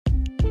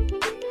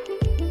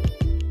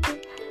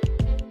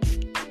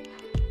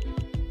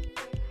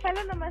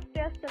Hello, Namaste,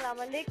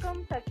 Assalamu Alaikum,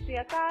 Sat Shri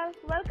Akal.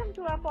 Welcome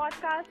to our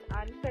podcast,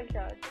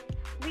 Unfiltered.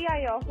 We are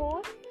your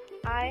hosts.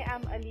 I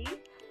am Ali.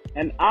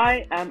 And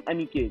I am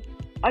Aniket.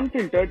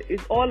 Unfiltered is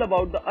all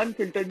about the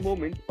unfiltered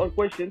moments or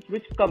questions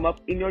which come up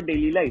in your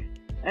daily life.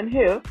 And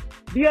here,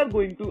 we are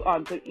going to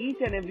answer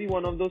each and every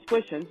one of those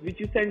questions which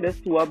you send us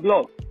through our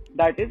blog.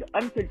 That is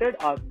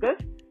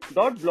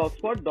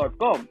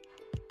unfilteredaskus.blogspot.com.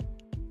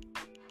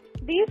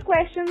 These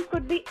questions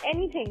could be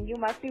anything you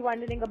must be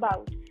wondering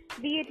about,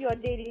 be it your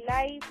daily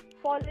life,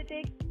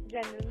 politics,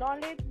 general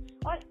knowledge,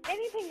 or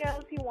anything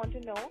else you want to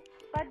know.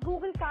 But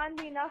Google can't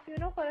be enough,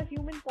 for a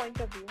human point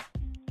of view.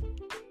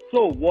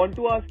 So, want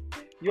to ask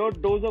your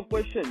dose of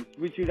questions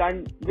which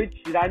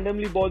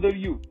randomly bother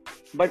you,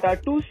 but are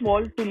too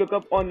small to look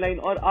up online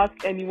or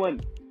ask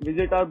anyone?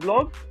 Visit our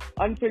blog,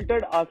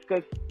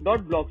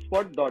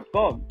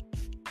 unfilteredaskus.blogspot.com.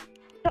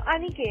 So,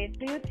 Aniket,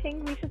 do you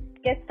think we should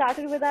get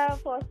started with our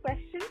first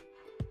question?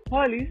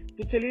 हाँ अलीस,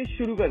 तो चलिए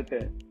शुरू करते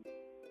हैं.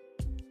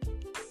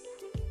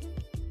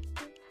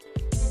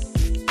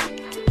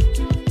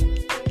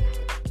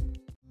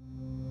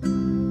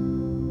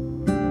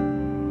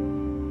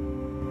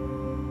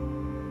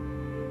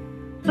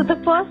 So the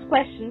first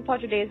question for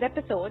today's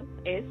episode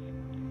is,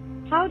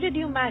 how did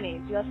you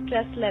manage your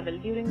stress level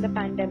during the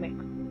pandemic?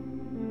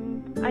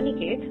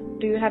 Aniket,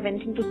 do you have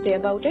anything to say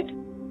about it?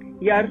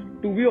 Yeah,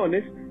 to be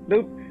honest,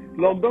 the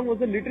lockdown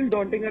was a little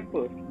daunting at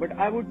first, but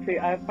I would say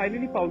I have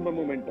finally found my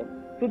momentum.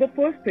 So the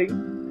first thing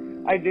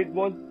I did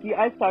was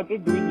I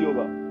started doing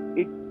yoga.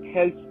 It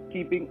helps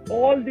keeping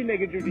all the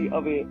negativity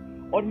away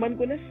और मन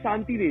को ना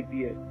शांति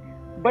देती है.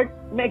 But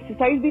मैं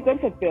exercise भी कर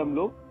सकते हैं हम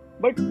लोग,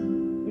 but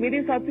मेरे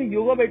हिसाब से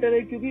योगा बेटर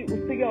है क्योंकि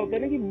उससे क्या होता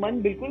है ना कि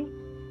मन बिल्कुल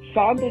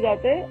शांत हो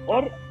जाता है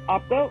और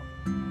आपका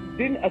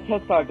दिन अच्छा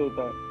स्टार्ट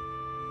होता है.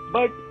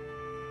 बट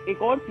एक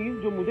और चीज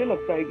जो मुझे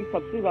लगता है कि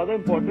सबसे ज्यादा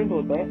इम्पोर्टेंट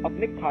होता है,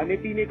 अपने खाने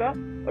पीने का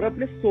और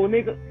अपने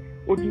सोने का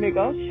उठने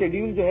का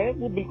शेड्यूल जो है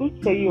वो बिल्कुल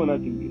सही होना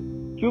चाहिए,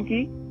 क्योंकि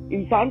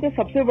इंसान का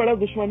सबसे बड़ा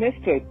दुश्मन है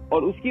स्ट्रेस और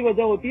उसकी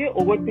वजह होती है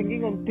over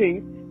thinking on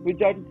things which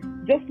are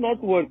just not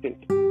worth it.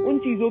 उन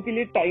चीजों के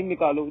लिए टाइम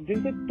निकालो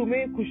जिनसे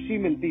तुम्हें खुशी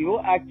मिलती हो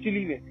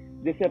एक्चुअली में,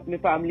 जैसे अपने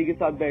फैमिली के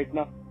साथ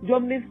बैठना जो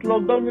हमने इस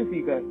लॉकडाउन में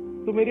सीखा है.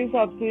 तो मेरे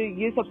हिसाब से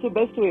ये सबसे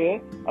बेस्ट वे है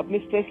अपने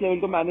स्ट्रेस लेवल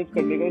को मैनेज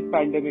करने का इस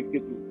पैंडेमिक के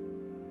थ्रू.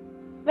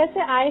 वैसे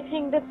I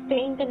think that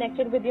staying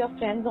connected with your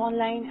friends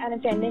online and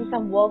attending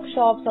some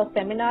workshops or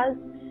seminars,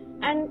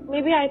 and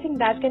maybe I think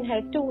that can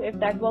help too if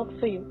that works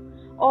for you.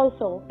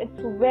 Also, it's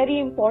very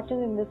important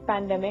in this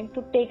pandemic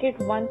to take it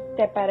one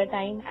step at a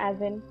time, as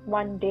in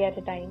one day at a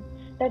time.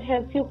 That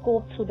helps you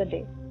cope through the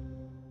day.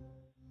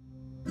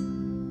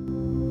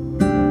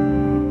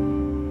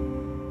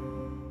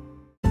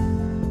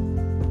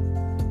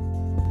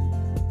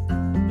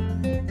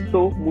 So,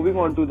 moving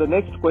on to the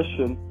next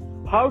question.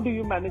 How do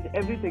you manage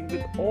everything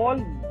with all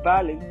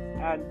balance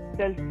and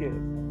self-care?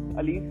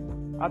 Alice,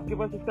 आपके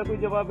पास इसका कोई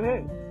जवाब है?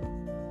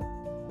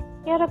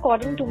 Yeah,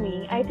 according to me,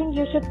 I think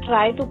you should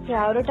try to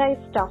prioritize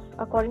stuff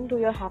according to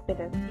your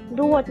happiness.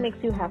 Do what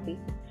makes you happy,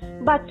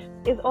 but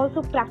is also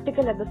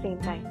practical at the same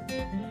time.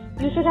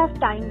 You should have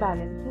time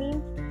balance,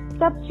 means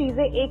सब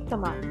चीजें एक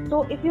समान. So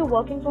if you're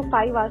working for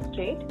 5 hours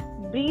straight,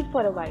 breathe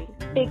for a while,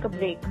 take a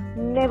break,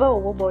 never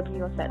overburden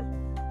yourself,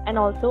 and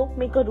also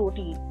make a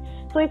routine.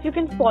 So if you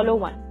can follow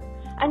one,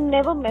 and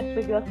never mess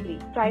with your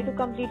sleep. Try to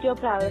complete your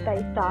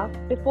prioritized tasks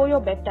before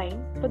your bedtime.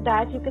 For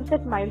that, you can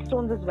set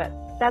milestones as well.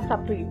 That's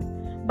up to you.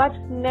 But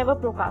never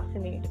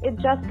procrastinate. It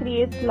just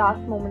creates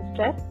last moment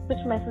stress,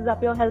 which messes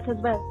up your health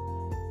as well.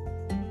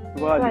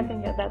 So I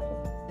think that's it.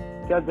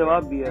 क्या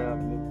जवाब दिया है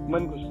आपने?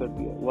 मन खुश कर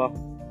दिया. वाह.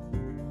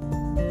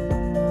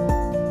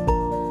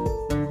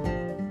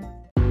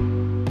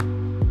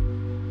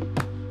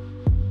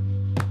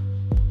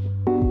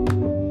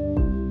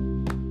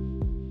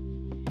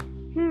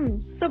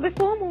 So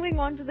before moving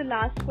on to the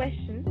last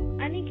question,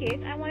 Aniket,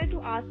 I wanted to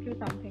ask you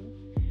something.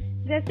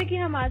 जैसे कि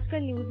हम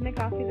आजकल न्यूज में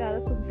काफी ज्यादा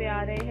सुनते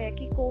आ रहे हैं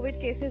कि कोविड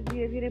केसेस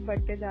धीरे धीरे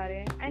बढ़ते जा रहे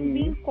हैं, and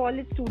being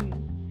college student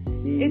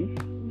it's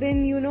been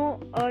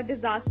a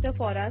disaster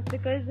for us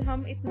because हम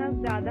इतना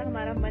ज्यादा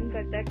हमारा मन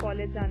करता है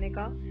कॉलेज जाने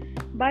का,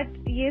 बट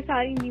ये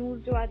सारी न्यूज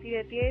जो आती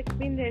रहती है it's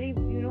been very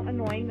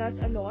annoying us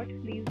a lot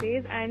these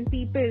days, and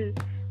people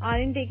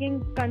aren't taking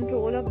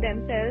control of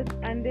themselves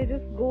and they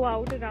just go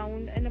out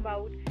around and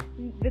about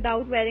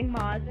without wearing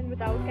masks and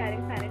without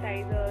carrying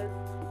sanitizers.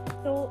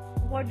 So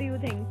what do you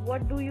think?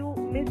 What do you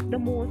miss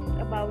the most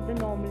about the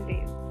normal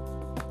days?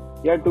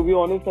 Yeah, to be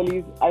honest,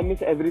 Alice, I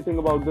miss everything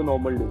about the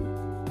normal days.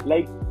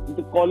 Like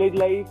the college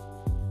life,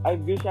 I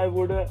wish I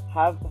would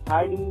have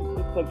had in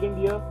the second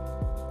year.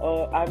 I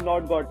have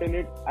not gotten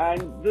it, and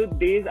the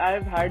days I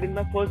have had in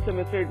my first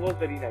semester, it was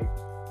very nice.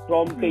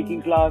 From taking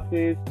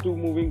classes to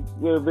moving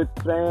with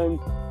friends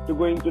to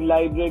going to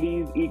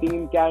libraries, eating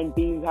in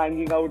canteens,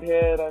 hanging out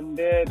here and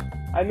there.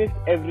 I missed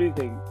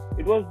everything.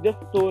 It was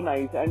just so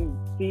nice, and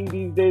seeing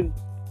these days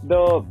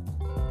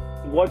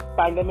what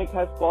pandemic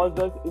has caused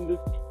us in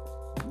this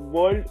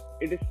world,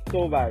 it is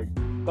so bad.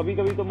 कभी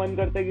कभी तो मन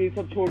करता है कि ये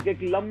सब छोड़ के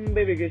एक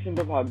लंबे वेकेशन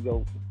पे भाग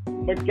जाऊं,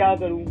 बट क्या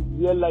करूं,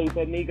 रियल लाइफ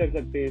है, नहीं कर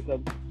सकते ये सब.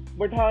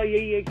 बट हाँ,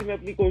 यही है कि मैं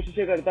अपनी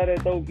कोशिशें करता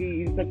रहता हूँ कि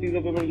इन सब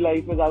चीजों पे मेरी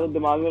लाइफ में ज्यादा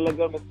दिमाग न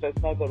लगे और मैं स्ट्रेस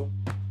ना करूँ.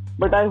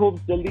 बट आई होप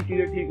जल्दी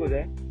चीजें ठीक हो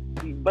जाए,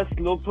 बस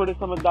लोग थोड़े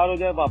समझदार हो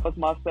जाए, वापस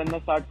मास्क पहनना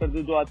स्टार्ट कर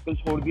दे, जो आजकल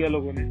छोड़ दिया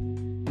लोगों ने.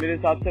 मेरे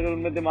हिसाब से अगर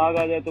उनमें दिमाग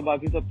आ जाए तो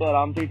बाकी सब तो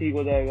आराम से ही ठीक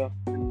हो जाएगा.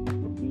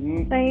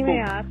 सही में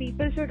यार,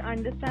 people should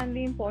understand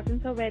the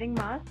importance of wearing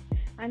masks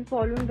and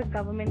following the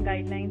government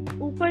guidelines.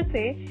 ऊपर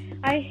से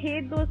I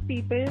hate those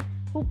people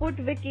who put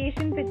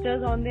vacation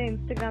pictures on their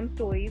Instagram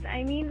stories. I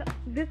mean,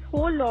 this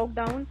whole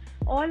lockdown,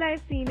 all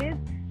I've seen is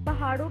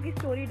पहाड़ों की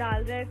story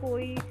डाल रहा है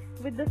कोई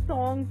with the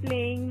song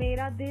playing,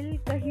 मेरा दिल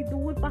कहीं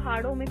दूर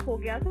पहाड़ों में खो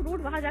गया, तो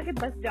डूड वहाँ जाके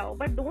बस जाओ,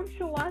 but don't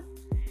show us.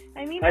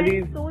 I mean,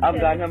 I'm so आप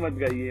गाना मत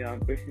गाइए यहाँ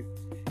पे,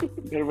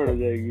 गड़बड़ हो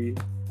जाएगी.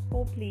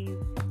 Oh please,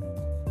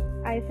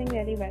 I sing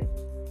very well.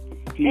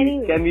 Please,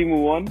 anyway. Can we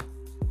move on?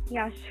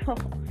 Yeah, sure.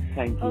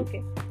 Thank you.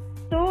 Okay.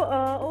 So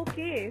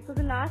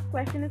the last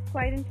question is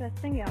quite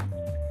interesting, yeah.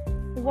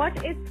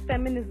 What is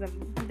feminism?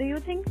 Do you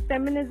think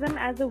feminism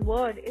as a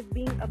word is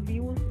being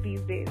abused these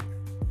days?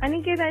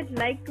 Aniket, I'd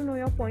like to know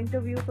your point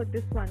of view for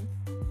this one.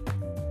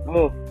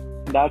 Oh,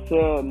 that's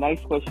a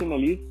nice question,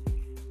 Elise.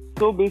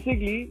 So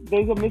basically,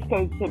 there's a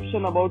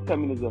misconception about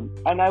feminism,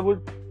 and I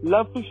would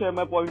love to share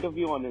my point of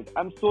view on it.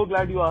 I'm so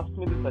glad you asked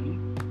me this, Elise.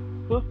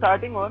 So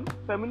starting on,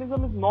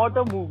 feminism is not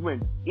a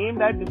movement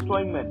aimed at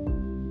destroying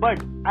men,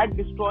 but at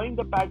destroying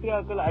the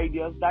patriarchal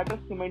ideas that are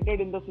cemented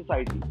in the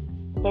society.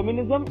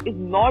 Feminism is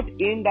not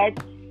aimed at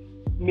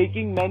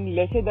making men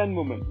lesser than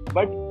women,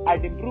 but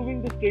at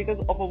improving the status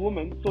of a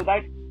woman so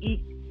that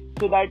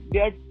they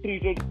are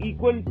treated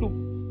equal to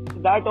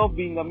that of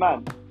being a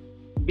man.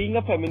 Being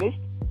a feminist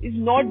is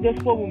not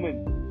just for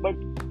women, but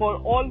for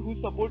all who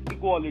support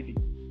equality.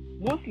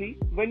 Mostly,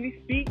 when we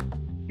speak,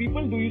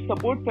 people, do you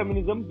support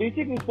feminism?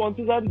 Basic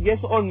responses are yes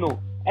or no.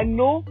 And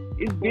no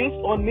is based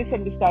on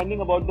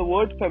misunderstanding about the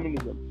word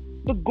feminism.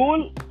 The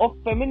goal of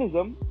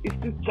feminism is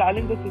to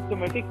challenge the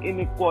systematic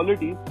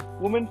inequalities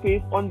women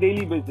face on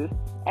daily basis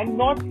and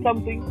not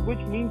something which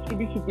means to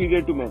be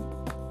superior to men.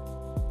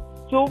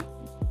 So,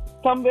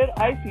 somewhere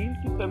I feel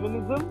that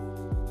feminism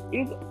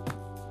is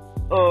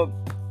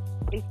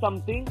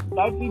something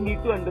that we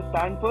need to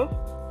understand first,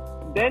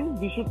 then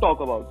we should talk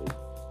about it.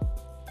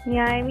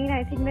 Yeah, I mean,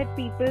 I think that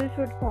people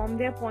should form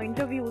their point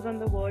of views on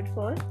the word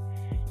first.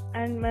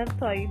 And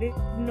they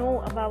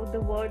know about the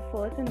word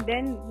first and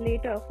then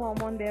later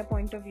form on their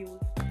point of views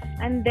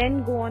and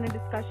then go on a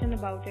discussion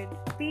about it.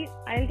 See,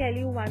 I'll tell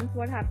you once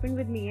what happened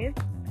with me is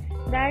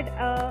that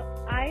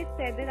I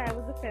said that I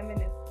was a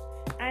feminist,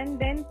 and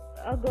then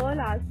a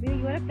girl asked me,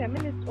 "You are a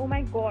feminist? Oh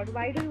my god,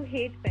 why do you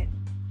hate men?"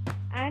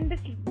 And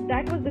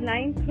that was the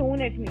line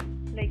thrown at me,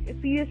 like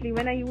seriously,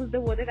 when I used the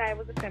word that I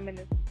was a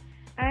feminist.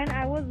 And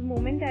I was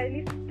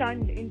momentarily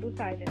stunned into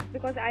silence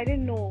because I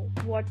didn't know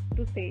what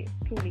to say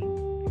truly.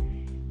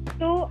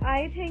 So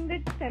I think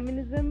that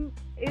feminism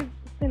is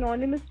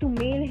synonymous to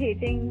male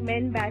hating,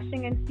 men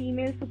bashing and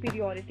female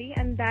superiority,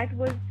 and that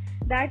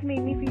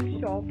made me feel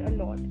shocked a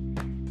lot.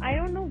 I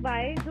don't know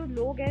why the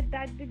log at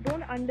that they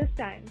don't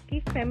understand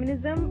that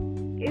feminism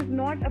is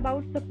not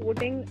about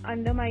supporting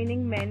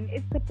undermining men.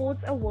 It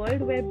supports a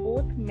world where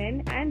both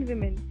men and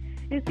women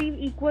receive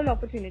equal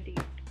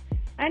opportunities.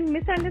 And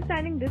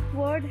misunderstanding this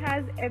word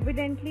has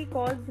evidently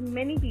caused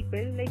many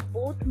people, like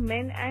both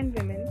men and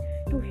women,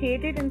 to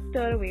hate it and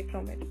stir away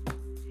from it.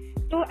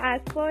 So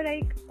as per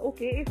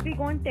if we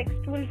go on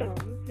textual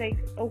terms,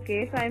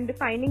 so I'm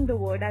defining the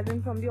word as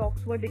in from the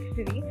Oxford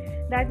Dictionary,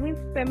 that means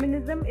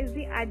feminism is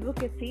the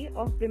advocacy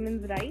of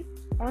women's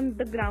rights on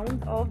the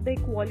grounds of the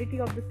equality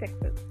of the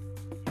sexes.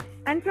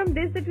 And from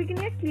this that we can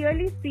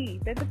clearly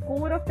see that the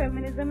core of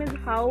feminism is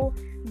how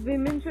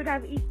women should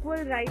have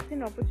equal rights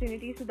and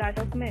opportunities to that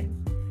of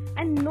men.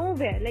 And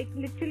nowhere,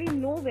 literally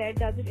nowhere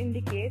does it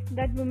indicate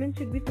that women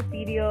should be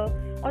superior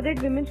or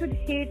that women should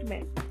hate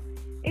men.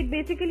 It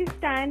basically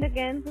stands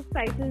against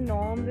societal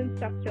norms and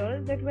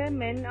structures that where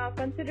men are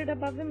considered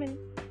above women.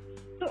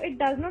 So it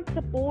does not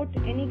support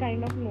any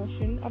kind of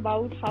notion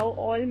about how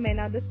all men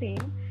are the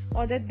same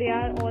or that they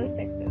are all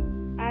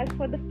sexist. As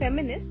for the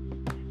feminists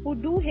who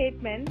do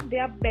hate men, they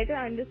are better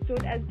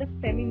understood as the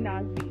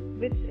feminazis,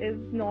 which is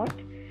not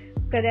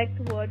correct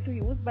word to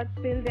use, but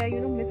still they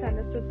are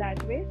misunderstood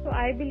that way. So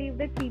I believe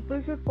that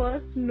people should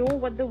first know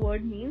what the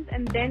word means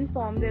and then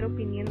form their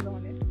opinions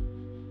on it.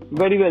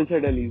 Very well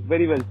said, Elise.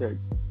 Very well said.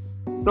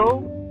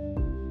 So,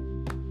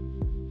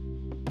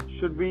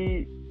 should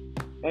we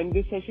end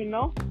this session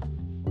now?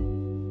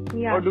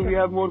 Yeah. Or do we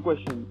have more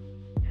questions?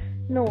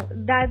 No,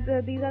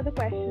 these are the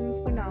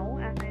questions for now,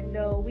 and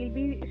we'll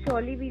be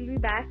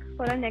back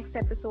for our next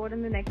episode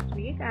in the next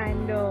week.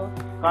 And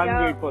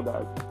can't wait for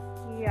that.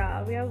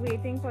 Yeah, we are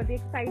waiting for the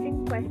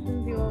exciting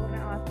questions you are going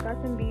to ask us,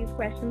 and these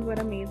questions were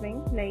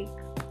amazing,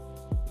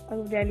 a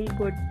really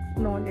good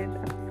knowledge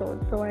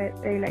episode. So I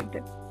really liked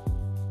it.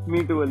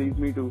 Me too, Elise.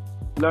 Me too.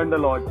 Learned a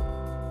lot.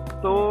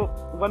 So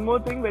one more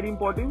thing, very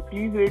important.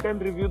 Please rate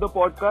and review the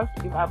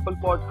podcast in Apple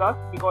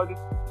Podcasts because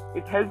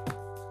it helps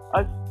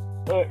us.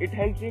 It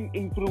helps in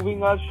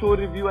improving our show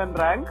review and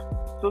rank.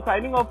 So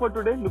signing off for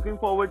today. Looking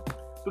forward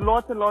to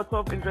lots and lots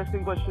of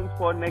interesting questions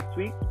for next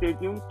week. Stay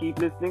tuned. Keep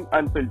listening.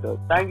 Unfiltered.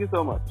 Thank you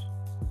so much.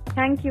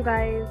 Thank you,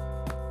 guys.